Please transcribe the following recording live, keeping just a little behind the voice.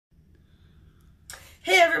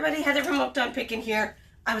everybody, Heather from Pickin here.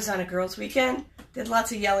 I was on a girls' weekend, did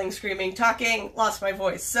lots of yelling, screaming, talking, lost my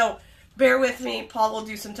voice. So bear with me, Paul will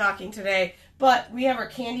do some talking today. But we have our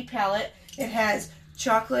candy palette. It has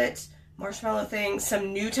chocolate, marshmallow things,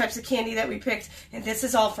 some new types of candy that we picked, and this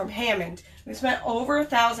is all from Hammond. We spent over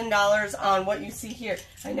 $1,000 on what you see here.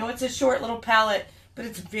 I know it's a short little palette, but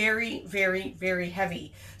it's very, very, very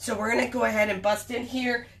heavy. So we're going to go ahead and bust in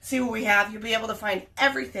here, see what we have. You'll be able to find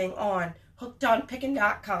everything on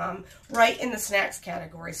hookedonpickin.com right in the snacks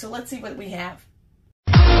category. So let's see what we have.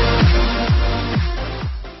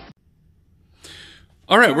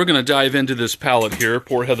 All right, we're going to dive into this palette here.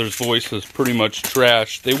 Poor Heather's voice is pretty much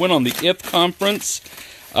trashed. They went on the IF conference.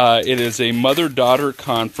 It is a mother-daughter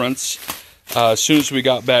conference. As soon as we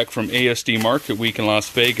got back from ASD Market Week in Las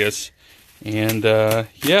Vegas. And,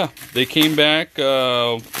 yeah, they came back,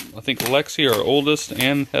 I think Lexi, our oldest,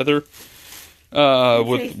 and Heather,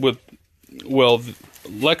 well,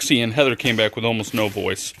 Lexi and Heather came back with almost no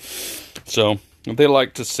voice. So, they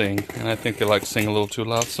like to sing, and I think they like to sing a little too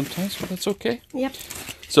loud sometimes, but that's okay. Yep.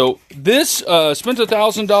 So, this, spent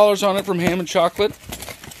 $1,000 on it from Hammond Chocolate.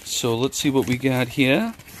 So, let's see what we got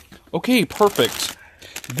here. Okay, perfect.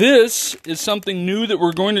 This is something new that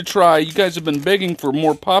we're going to try. You guys have been begging for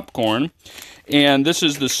more popcorn, and this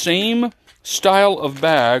is the same style of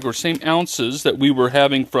bag, or same ounces that we were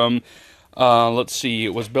having from, let's see,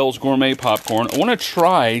 it was Bell's Gourmet Popcorn. I want to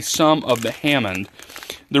try some of the Hammond.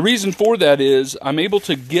 The reason for that is I'm able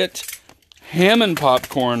to get Hammond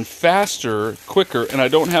popcorn faster, quicker, and I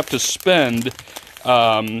don't have to spend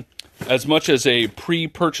as much as a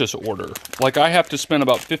pre-purchase order. Like, I have to spend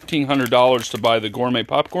about $1,500 to buy the gourmet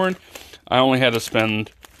popcorn. I only had to spend,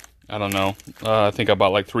 I don't know, I think I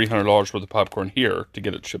bought like $300 worth of popcorn here to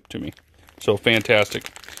get it shipped to me. So, fantastic.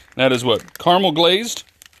 That is what? Caramel glazed?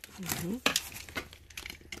 Mm-hmm.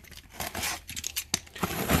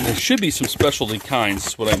 There should be some specialty kinds,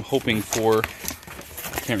 is what I'm hoping for.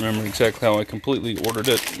 I can't remember exactly how I completely ordered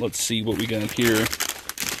it. Let's see what we got here.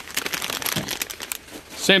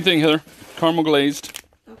 Same thing, Heather. Caramel glazed.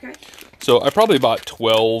 Okay. So I probably bought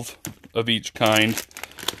 12 of each kind.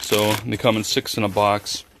 So they come in 6 in a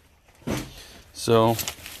box. So.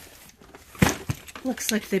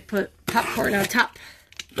 Looks like they put popcorn on top.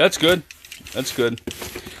 That's good. That's good.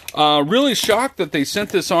 Really shocked that they sent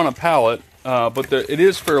this on a pallet, but it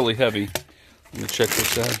is fairly heavy. Let me check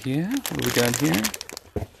this out here. What do we got here?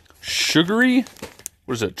 Sugary.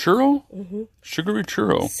 What is it? Churro? Mm-hmm. Sugary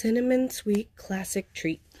churro. Cinnamon sweet classic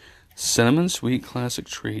treat. Cinnamon sweet classic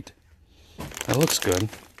treat. That looks good.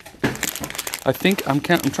 I think I'm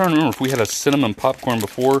trying to remember if we had a cinnamon popcorn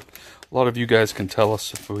before. A lot of you guys can tell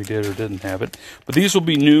us if we did or didn't have it. But these will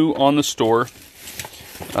be new on the store.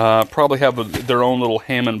 Probably have their own little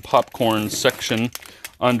Hammond popcorn section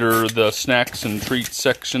under the snacks and treats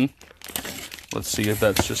section. Let's see if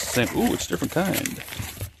that's just the same. Ooh, it's a different kind.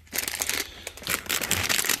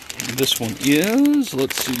 This one is,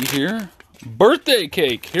 let's see here, birthday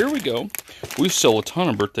cake. Here we go. We sell a ton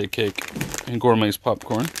of birthday cake and gourmet's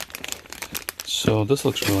popcorn. So this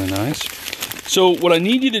looks really nice. So what I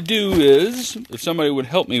need you to do is, if somebody would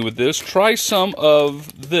help me with this, try some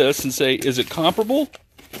of this and say, is it comparable?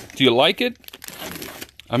 Do you like it?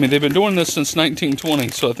 I mean, they've been doing this since 1920,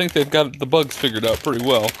 so I think they've got the bugs figured out pretty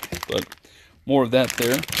well. But more of that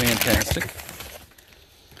there. Fantastic.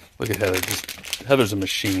 Look at Heather. Heather's a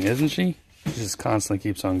machine, isn't she? She just constantly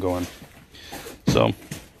keeps on going. So,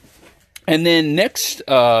 and then next,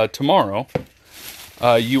 tomorrow,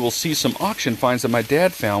 you will see some auction finds that my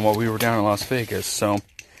dad found while we were down in Las Vegas. So,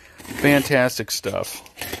 fantastic stuff.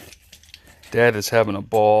 Dad is having a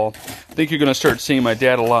ball. I think you're going to start seeing my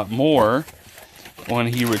dad a lot more when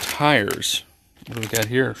he retires. What do we got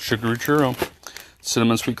here? Sugary churro.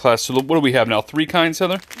 Cinnamon sweet class. So what do we have now? 3 kinds,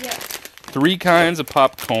 Heather? Yeah. 3 kinds of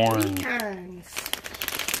popcorn. 3 kinds.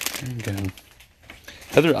 Okay.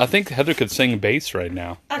 Heather, I think Heather could sing bass right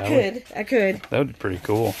now. I could. That would be pretty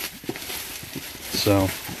cool. So,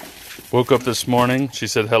 woke up this morning. She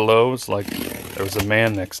said hello. It's like there was a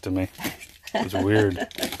man next to me. It was weird.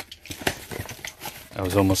 I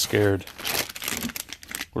was almost scared.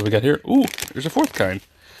 What do we got here? Ooh, there's a 4th kind.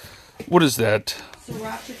 What is that?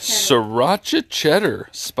 Sriracha cheddar. Sriracha cheddar.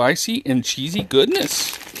 Spicy and cheesy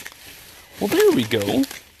goodness. Well, there we go.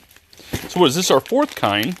 So what is this, our 4th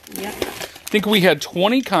kind? Yep. I think we had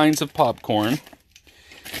 20 kinds of popcorn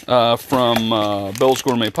from Bell's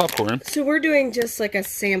Gourmet Popcorn. So we're doing just like a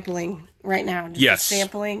sampling right now. Just yes.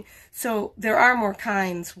 Sampling. So there are more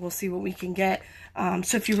kinds. We'll see what we can get.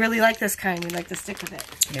 So if you really like this kind, we'd like to stick with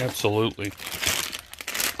it. Absolutely.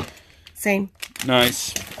 Same.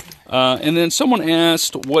 Nice. And then someone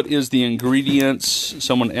asked, what is the ingredients?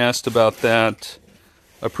 Someone asked about that.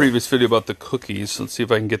 A previous video about the cookies. Let's see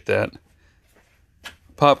if I can get that.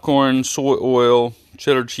 Popcorn, soy oil,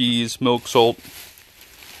 cheddar cheese, milk, salt,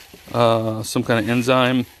 some kind of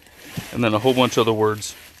enzyme, and then a whole bunch of other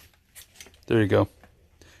words. There you go.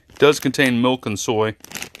 It does contain milk and soy.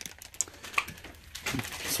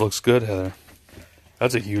 This looks good, Heather.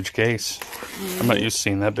 That's a huge case. I'm not used to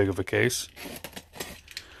seeing that big of a case.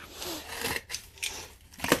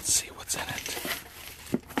 Let's see what's in it.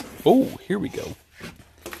 Oh, here we go.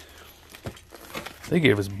 They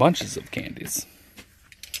gave us bunches of candies.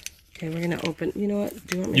 Okay, we're going to open. You know what?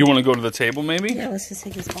 Do you want to go to the table, maybe? Yeah, let's just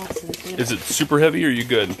take this box to the table. Is it super heavy, or are you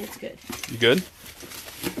good? It's good. You good?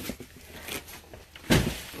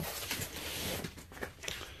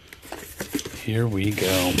 Here we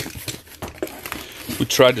go. We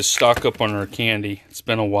tried to stock up on our candy. It's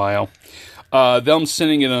been a while. Them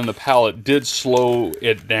sending it on the pallet did slow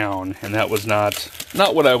it down, and that was not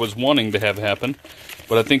what I was wanting to have happen.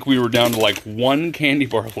 But I think we were down to like one candy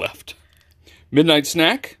bar left. Midnight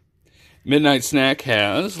snack. Midnight snack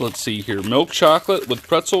has, let's see here, milk chocolate with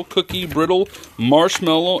pretzel, cookie, brittle,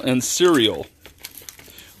 marshmallow, and cereal.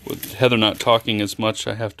 With Heather not talking as much,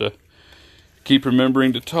 I have to keep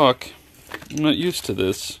remembering to talk. I'm not used to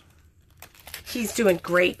this. He's doing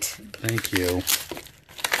great. Thank you.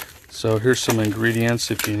 So here's some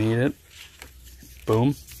ingredients if you need it.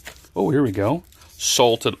 Boom. Oh, here we go.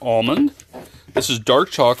 Salted almond. This is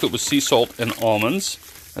dark chocolate with sea salt and almonds.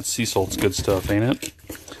 That sea salt's good stuff, ain't it?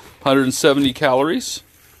 170 calories.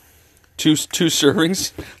 Two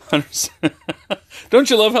servings. Don't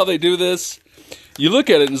you love how they do this? You look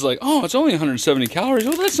at it and it's like, oh, it's only 170 calories.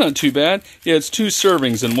 Well, that's not too bad. Yeah, it's 2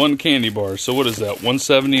 servings in 1 candy bar. So what is that?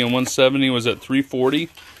 170 and 170 was at 340.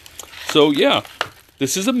 So yeah,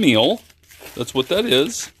 this is a meal. That's what that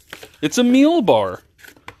is. It's a meal bar.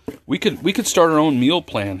 We could start our own meal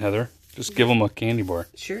plan, Heather. Just give them a candy bar.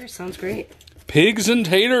 Sure, sounds great. Pigs and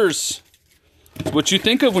taters. It's what you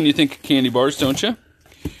think of when you think of candy bars, don't you?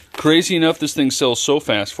 Crazy enough, this thing sells so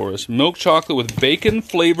fast for us. Milk chocolate with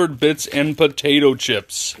bacon-flavored bits and potato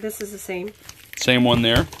chips. This is the same. Same one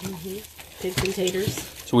there. Pigs and taters.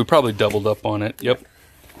 So we probably doubled up on it. Yep.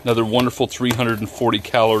 Another wonderful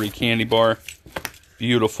 340-calorie candy bar.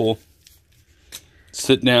 Beautiful.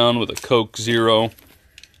 Sit down with a Coke Zero.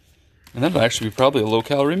 And that'll actually be probably a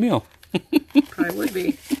low-calorie meal. Probably would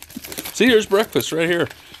be. See, here's breakfast right here.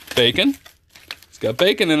 Bacon. It's got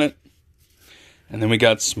bacon in it. And then we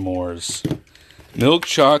got s'mores. Milk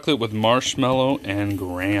chocolate with marshmallow and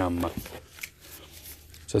graham.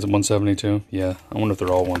 Says it 172. Yeah, I wonder if they're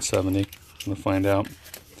all 170. I'm going to find out.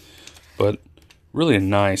 But really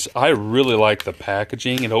nice. I really like the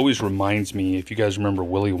packaging. It always reminds me, if you guys remember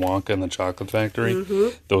Willy Wonka and the Chocolate Factory,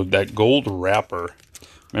 that gold wrapper.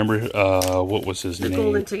 Remember, what was his name? The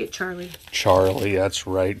golden ticket, Charlie. Charlie, that's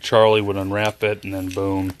right. Charlie would unwrap it, and then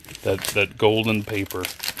boom, that golden paper.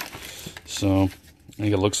 So, I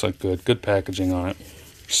think it looks like good packaging on it.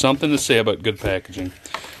 Something to say about good packaging.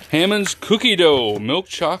 Hammond's cookie dough, milk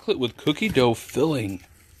chocolate with cookie dough filling.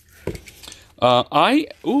 Only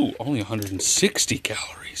 160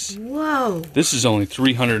 calories. Whoa. This is only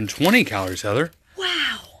 320 calories, Heather.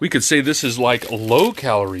 Wow. We could say this is like a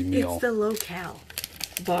low-calorie meal. It's the low-cal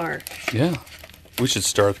bar. Yeah. We should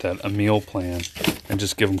start that, a meal plan, and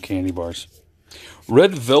just give them candy bars.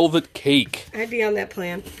 Red velvet cake. I'd be on that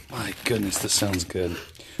plan. My goodness, this sounds good.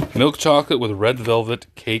 Milk chocolate with red velvet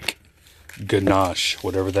cake ganache.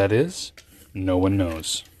 Whatever that is, no one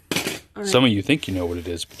knows. Right. Some of you think you know what it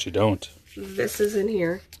is, but you don't. This is in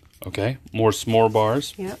here. Okay, more s'more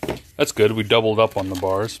bars. Yep. That's good. We doubled up on the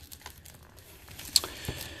bars.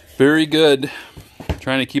 Very good.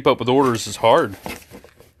 Trying to keep up with orders is hard.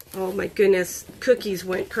 Oh my goodness, cookies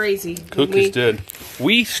went crazy. Cookies did.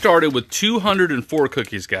 We started with 204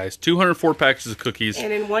 cookies, guys. 204 packages of cookies.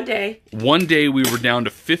 And in one day. One day we were down to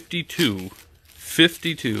 52.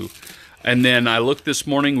 52. And then I looked this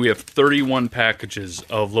morning, we have 31 packages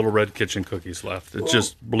of Little Red Kitchen cookies left. It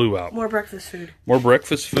just blew out. More breakfast food. More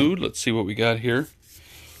breakfast food. Let's see what we got here.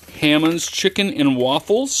 Hammond's chicken and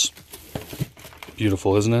waffles.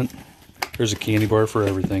 Beautiful, isn't it? Here's a candy bar for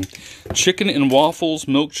everything. Chicken and waffles,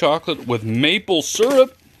 milk chocolate with maple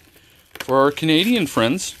syrup for our Canadian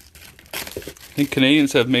friends. I think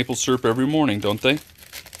Canadians have maple syrup every morning, don't they?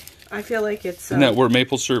 I feel like it's... Isn't that where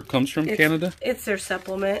maple syrup comes from, Canada? It's their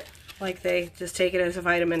supplement. Like they just take it as a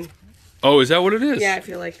vitamin. Oh, is that what it is? Yeah, I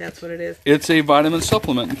feel like that's what it is. It's a vitamin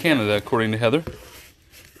supplement in Canada, according to Heather.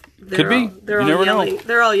 Could be. You never know.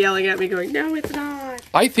 They're all yelling at me going, no, it's not.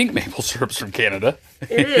 I think maple syrup's from Canada.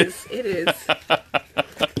 It is. It is.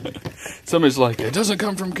 Somebody's like, it doesn't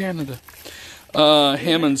come from Canada.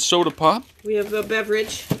 Hammond's Soda Pop. We have a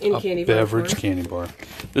beverage in candy bar. Beverage candy bar.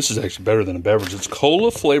 This is actually better than a beverage. It's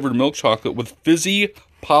cola-flavored milk chocolate with fizzy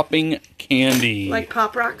popping candy. Like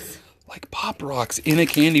Pop Rocks? Like Pop Rocks in a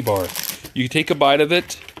candy bar. You take a bite of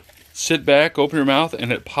it, sit back, open your mouth,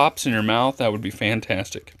 and it pops in your mouth. That would be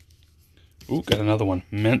fantastic. Ooh, got another one.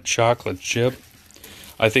 Mint chocolate chip.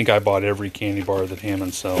 I think I bought every candy bar that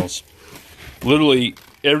Hammond sells. Literally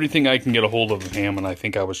everything I can get a hold of Hammond, I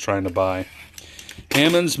think I was trying to buy.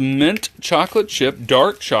 Hammond's mint chocolate chip,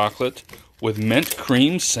 dark chocolate with mint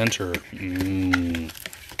cream center.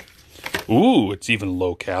 Ooh, it's even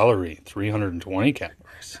low calorie, 320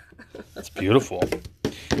 calories. That's beautiful.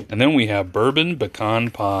 And then we have bourbon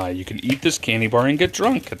pecan pie. You can eat this candy bar and get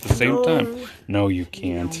drunk at the same time. No, you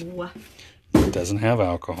can't. No. It doesn't have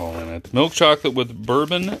alcohol in it. Milk chocolate with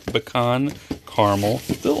bourbon pecan caramel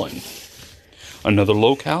filling. Another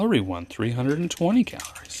low-calorie one, 320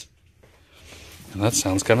 calories. And that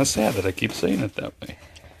sounds kind of sad that I keep saying it that way.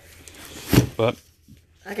 But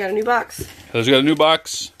I got a new box. Heather's got a new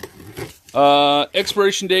box.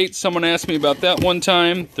 Expiration date, someone asked me about that one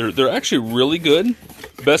time. They're actually really good.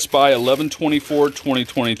 Best Buy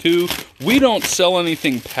 11/24/2022. We don't sell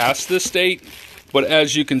anything past this date, but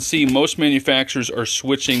as you can see, most manufacturers are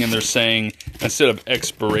switching and they're saying, instead of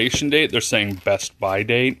expiration date, they're saying Best Buy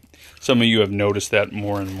date. Some of you have noticed that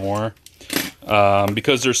more and more.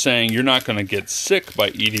 Because they're saying you're not going to get sick by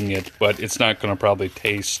eating it, but it's not going to probably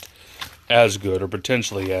taste as good or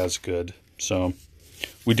potentially as good. So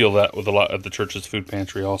we deal that with a lot at the church's food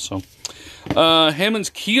pantry also. Hammond's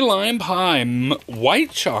Key Lime Pie, white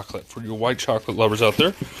chocolate for your white chocolate lovers out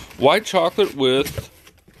there. White chocolate with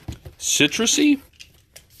citrusy.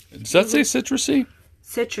 Does that say citrusy?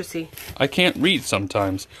 Citrusy. I can't read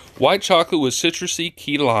sometimes. White chocolate with citrusy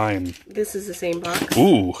key lime. This is the same box.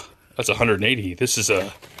 Ooh, that's 180. This is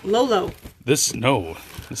a low. This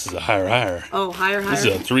is a higher. Oh, higher. This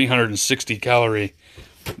is a 360 calorie.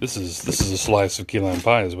 This is a slice of key lime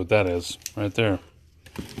pie is what that is right there.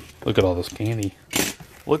 Look at all this candy.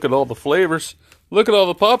 Look at all the flavors. Look at all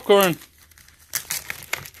the popcorn.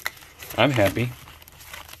 I'm happy.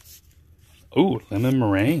 Ooh, lemon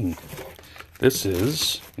meringue. This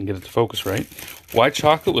is, and get it to focus right, white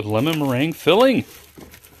chocolate with lemon meringue filling.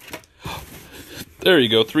 There you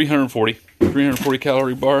go, 340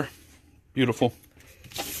 calorie bar. Beautiful.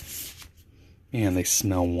 Man, they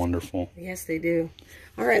smell wonderful. Yes, they do.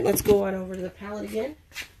 All right, let's go on over to the pallet again.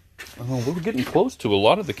 Oh, we're getting close to a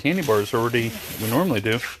lot of the candy bars already we normally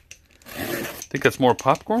do. I think that's more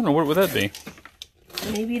popcorn, or what would that be?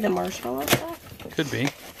 Maybe the marshmallow stuff? Could be.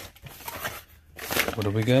 What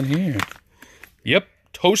do we got here? Yep,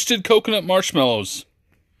 toasted coconut marshmallows.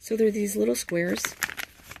 So they're these little squares.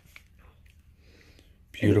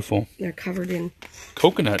 Beautiful. They're covered in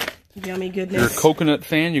coconut. Yummy goodness. If you're a coconut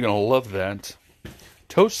fan, you're going to love that.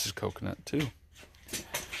 Toasted coconut, too.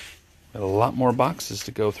 Got a lot more boxes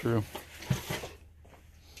to go through.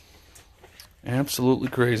 Absolutely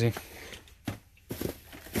crazy.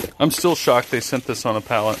 I'm still shocked they sent this on a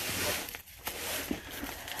pallet.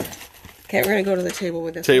 Okay, we're going to go to the table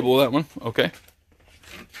with this Table that one? Okay.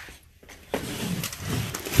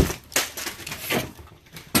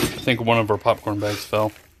 I think one of our popcorn bags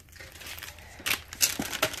fell.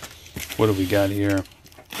 What do we got here?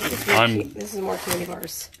 This is more candy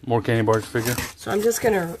bars. More candy bars figure? So I'm just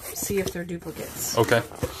going to see if they're duplicates. Okay.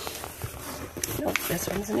 Nope, this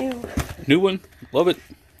one's new. New one. Love it.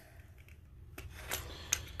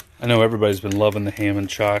 I know everybody's been loving the Hammond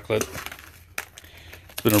chocolate.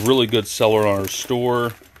 It's been a really good seller on our store.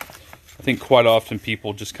 I think quite often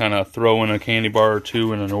people just kind of throw in a candy bar or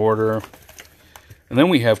two in an order. And then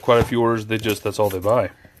we have quite a few orders, that's all they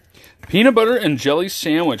buy. Peanut butter and jelly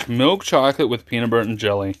sandwich. Milk chocolate with peanut butter and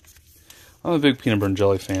jelly. I'm a big peanut butter and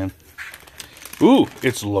jelly fan. Ooh,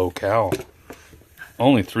 it's low cal.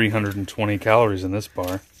 Only 320 calories in this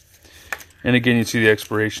bar. And again, you see the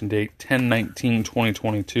expiration date,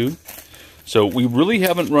 10/19/2022. So we really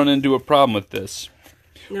haven't run into a problem with this.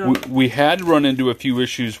 No. We had run into a few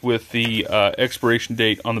issues with the expiration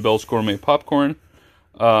date on the Bell's Gourmet popcorn.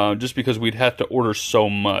 Just because we'd have to order so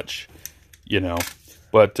much, you know.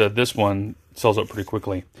 But this one sells out pretty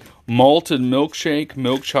quickly. Malted milkshake,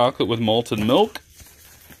 milk chocolate with malted milk.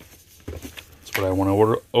 That's what I want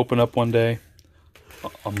to open up one day.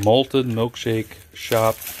 A malted milkshake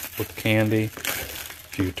shop with candy, a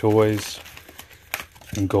few toys,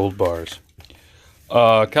 and gold bars.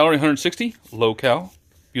 Calorie 160, low cal,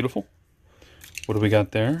 beautiful. What do we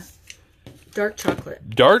got there? Dark chocolate.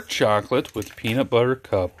 Dark chocolate with peanut butter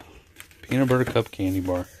cup. Peanut butter cup candy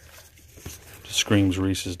bar. Just screams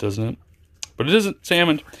Reese's, doesn't it? But it isn't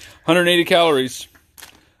salmon. 180 calories.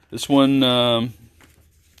 This one,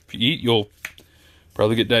 if you eat, you'll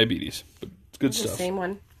probably get diabetes. But it's good stuff. Same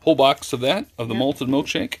one. Whole box of that, of the malted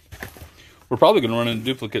milkshake. We're probably going to run into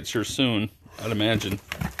duplicates here soon, I'd imagine.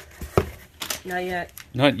 Not yet.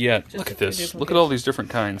 Not yet. Look at this. Look at all these different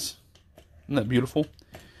kinds. Isn't that beautiful?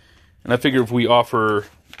 And I figure if we offer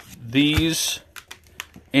these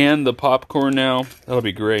and the popcorn now, that'll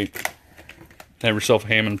be great. Have yourself a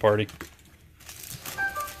Hammond party.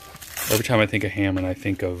 Every time I think of Hammond, I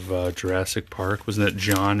think of Jurassic Park. Wasn't it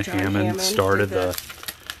John Hammond started the...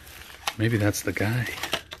 Maybe that's the guy.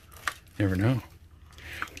 Never know.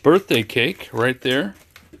 Birthday cake right there.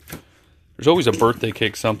 There's always a birthday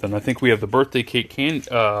cake something. I think we have the birthday cake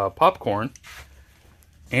popcorn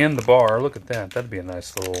and the bar. Look at that. That'd be a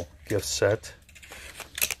nice little gift set.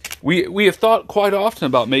 We have thought quite often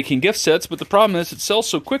about making gift sets, but the problem is it sells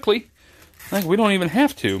so quickly. I think we don't even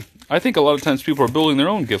have to. I think a lot of times people are building their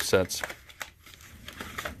own gift sets.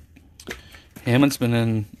 Hammond's been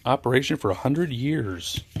in operation for 100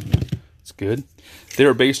 years. It's good.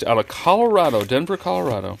 They're based out of Colorado, Denver,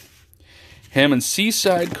 Colorado. Hammond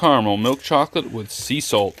Seaside Caramel Milk Chocolate with Sea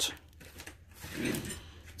Salt.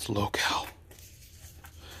 It's low-cal.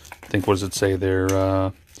 I think, what does it say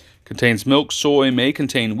there? Contains milk, soy, may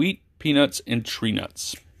contain wheat, peanuts, and tree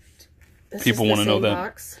nuts. People want to know that.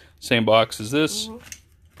 Box. Same box as this.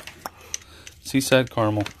 Seaside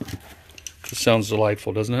Caramel. This sounds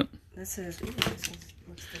delightful, doesn't it? This looks different.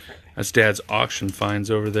 That's Dad's auction finds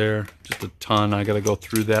over there. Just a ton. I got to go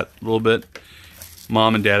through that a little bit.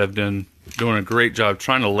 Mom and Dad have been doing a great job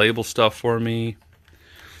trying to label stuff for me.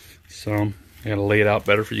 So I got to lay it out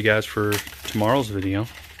better for you guys for tomorrow's video.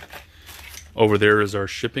 Over there is our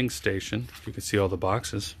shipping station. You can see all the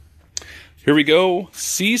boxes. Here we go.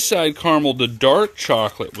 Seaside Caramel, the dark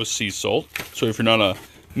chocolate with sea salt. So if you're not a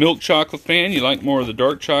milk chocolate fan, you like more of the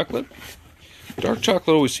dark chocolate. Dark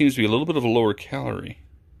chocolate always seems to be a little bit of a lower calorie.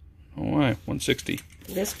 Oh, why? 160.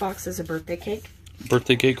 This box is a birthday cake.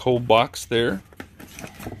 Birthday cake whole box there.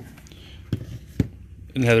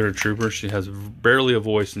 And Heather a trooper. She has barely a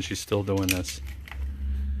voice and she's still doing this.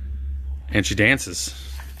 And she dances.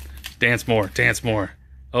 Dance more. Dance more.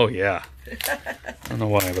 Oh, yeah. I don't know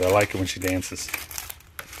why, but I like it when she dances.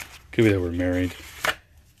 Could be that we're married.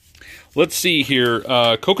 Let's see here.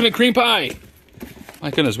 Coconut cream pie. My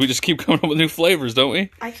goodness, we just keep coming up with new flavors, don't we?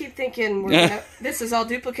 I keep thinking this is all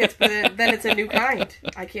duplicates, but then it's a new kind.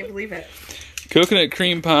 I can't believe it. Coconut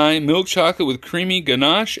cream pie, milk chocolate with creamy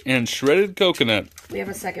ganache, and shredded coconut. We have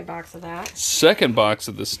a second box of that. Second box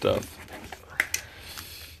of this stuff.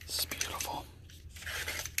 It's beautiful.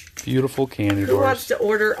 Beautiful candy bars. Who wants to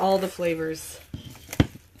order all the flavors?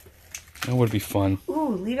 That would be fun. Ooh,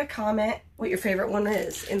 leave a comment what your favorite one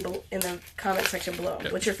is in the comment section below.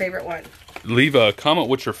 Yep. What's your favorite one? Leave a comment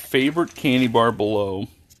what's your favorite candy bar below.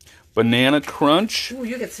 Banana Crunch. Ooh,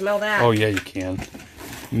 you can smell that. Oh, yeah, you can.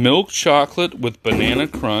 Milk chocolate with banana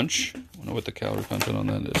crunch. I wonder what the calorie content on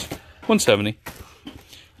that is. 170.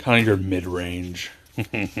 Kind of your mid-range. Look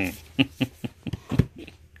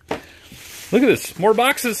at this. More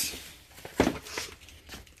boxes.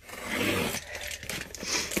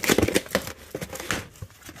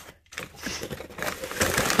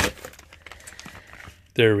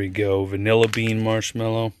 There we go. Vanilla bean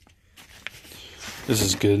marshmallow. This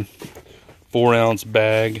is good. 4-ounce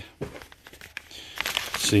bag.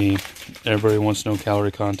 Let's see. Everybody wants to know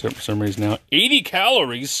calorie content for some reason now. 80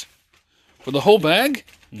 calories for the whole bag?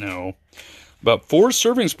 No. About 4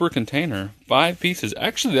 servings per container. 5 pieces.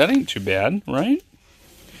 Actually, that ain't too bad, right?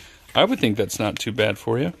 I would think that's not too bad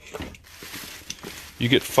for you. You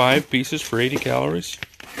get 5 pieces for 80 calories.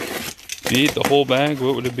 If you eat the whole bag,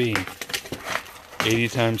 what would it be? 80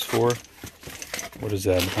 times 4. What is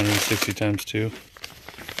that? 160 times 2.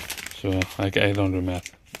 So I don't do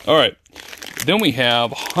math. All right. Then we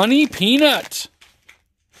have honey peanut.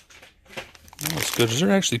 Oh, that's good. Is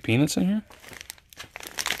there actually peanuts in here?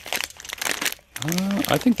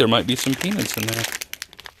 I think there might be some peanuts in there.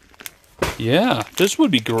 Yeah, this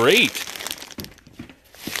would be great.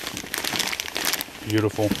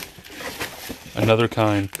 Beautiful. Another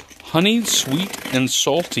kind. Honey, sweet, and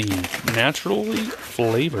salty. Naturally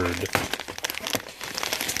flavored.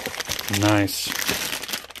 Nice.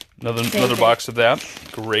 Another box of that.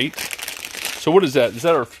 Great. So what is that? Is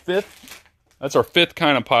that our 5th? That's our 5th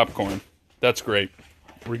kind of popcorn. That's great.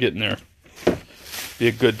 We're getting there. Be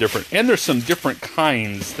a good different. And there's some different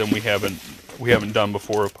kinds than we haven't done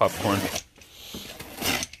before of popcorn.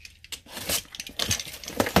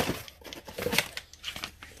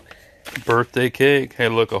 Birthday cake. Hey,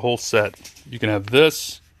 look, a whole set. You can have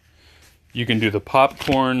this. You can do the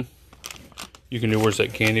popcorn. You can do, where's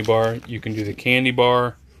that candy bar? You can do the candy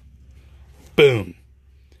bar. Boom.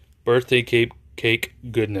 Birthday cake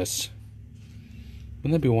goodness.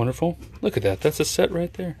 Wouldn't that be wonderful? Look at that. That's a set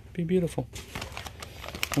right there. It'd be beautiful.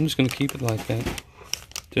 I'm just going to keep it like that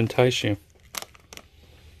to entice you.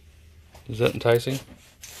 Is that enticing?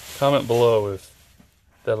 Comment below if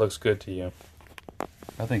that looks good to you.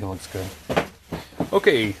 I think it looks good.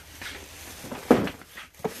 Okay.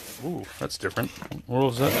 Ooh, that's different. What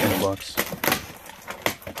was that in the box?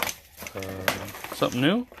 Something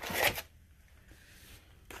new?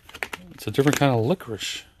 It's a different kind of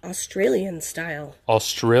licorice. Australian style.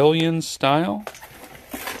 Australian style?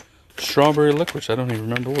 Strawberry licorice. I don't even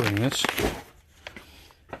remember ordering this.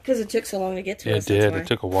 Because it took so long to get to us. It did. It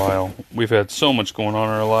took a while. We've had so much going on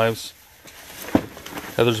in our lives.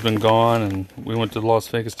 Heather's been gone, and we went to Las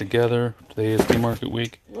Vegas together. Today is Flea Market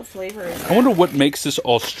Week. What flavor is it? I wonder what makes this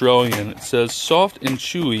Australian. It says soft and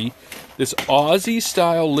chewy. This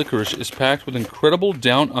Aussie-style licorice is packed with incredible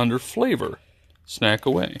down-under flavor. Snack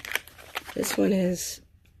away. This one is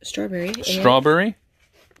strawberry. Strawberry?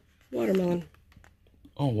 Watermelon.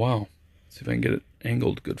 Oh, wow. Let's see if I can get it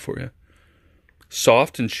angled good for you.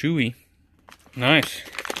 Soft and chewy. Nice.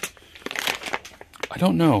 I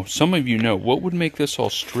don't know. Some of you know. What would make this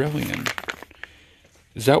Australian?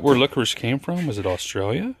 Is that where licorice came from? Was it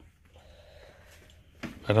Australia?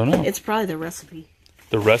 I don't know. It's probably the recipe.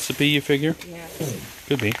 The recipe, you figure? Yeah.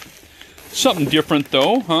 Could be. Something different,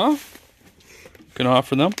 though, huh? Can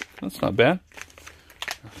offer them. That's not bad.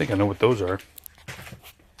 I think I know what those are.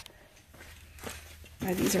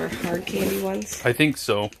 These are hard candy ones. I think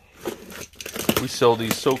so. We sell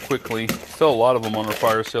these so quickly. Sell a lot of them on our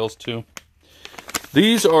fire sales, too.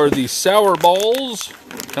 These are the sour balls.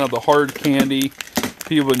 Kind of the hard candy.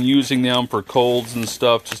 People have been using them for colds and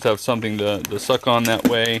stuff. Just have something to suck on that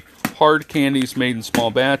way. Hard candies made in small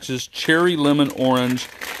batches. Cherry, lemon, orange.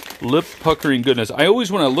 Lip puckering goodness. I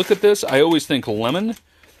always, when I look at this, I always think lemon.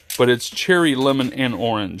 But it's cherry, lemon, and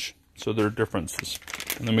orange. So there are differences.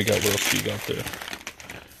 And then we got, what else you got there?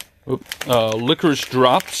 Licorice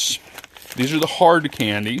drops. These are the hard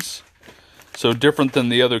candies. So different than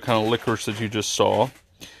the other kind of licorice that you just saw.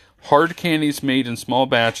 Hard candies made in small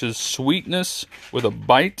batches. Sweetness with a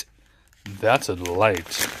bite. That's a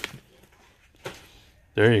delight.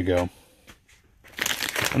 There you go.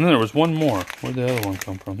 And then there was one more. Where'd the other one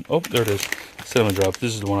come from? Oh, there it is. Cinnamon drops.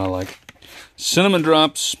 This is the one I like. Cinnamon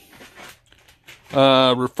drops.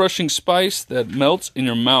 Refreshing spice that melts in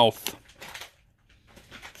your mouth.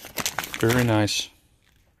 Very nice.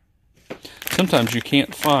 Sometimes you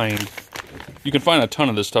can't find... You can find a ton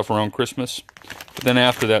of this stuff around Christmas. But then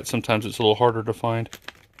after that, sometimes it's a little harder to find.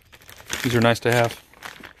 These are nice to have.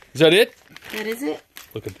 Is that it? That is it.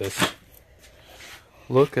 Look at this.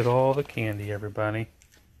 Look at all the candy, everybody.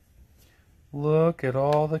 Look at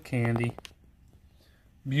all the candy.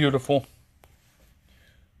 Beautiful.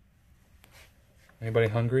 Anybody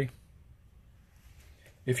hungry?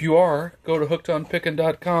 If you are, go to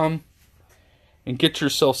hookedonpickin.com and get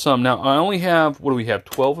yourself some. Now, I only have, what do we have,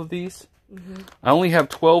 12 of these? Mm-hmm. I only have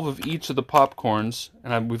 12 of each of the popcorns,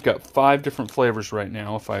 and we've got 5 different flavors right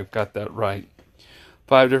now, if I've got that right.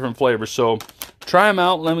 5 different flavors. So, try them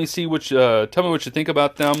out. Let me see tell me what you think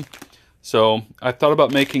about them. So, I thought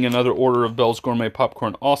about making another order of Bell's Gourmet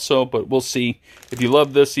Popcorn also, but we'll see. If you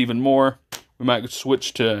love this even more, we might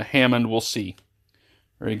switch to Hammond. We'll see.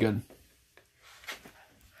 Very good.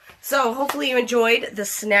 So, hopefully you enjoyed the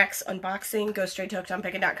snacks unboxing. Go straight to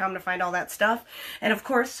hookedonpickin.com to find all that stuff. And, of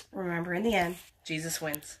course, remember, in the end, Jesus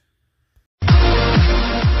wins.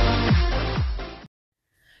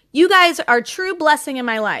 You guys are a true blessing in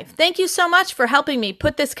my life. Thank you so much for helping me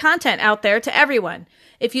put this content out there to everyone.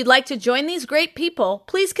 If you'd like to join these great people,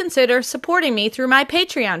 please consider supporting me through my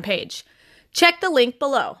Patreon page. Check the link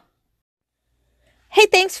below. Hey,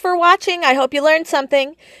 thanks for watching. I hope you learned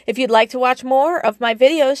something. If you'd like to watch more of my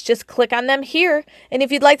videos, just click on them here. And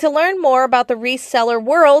if you'd like to learn more about the reseller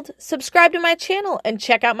world, subscribe to my channel and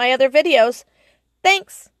check out my other videos.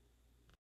 Thanks.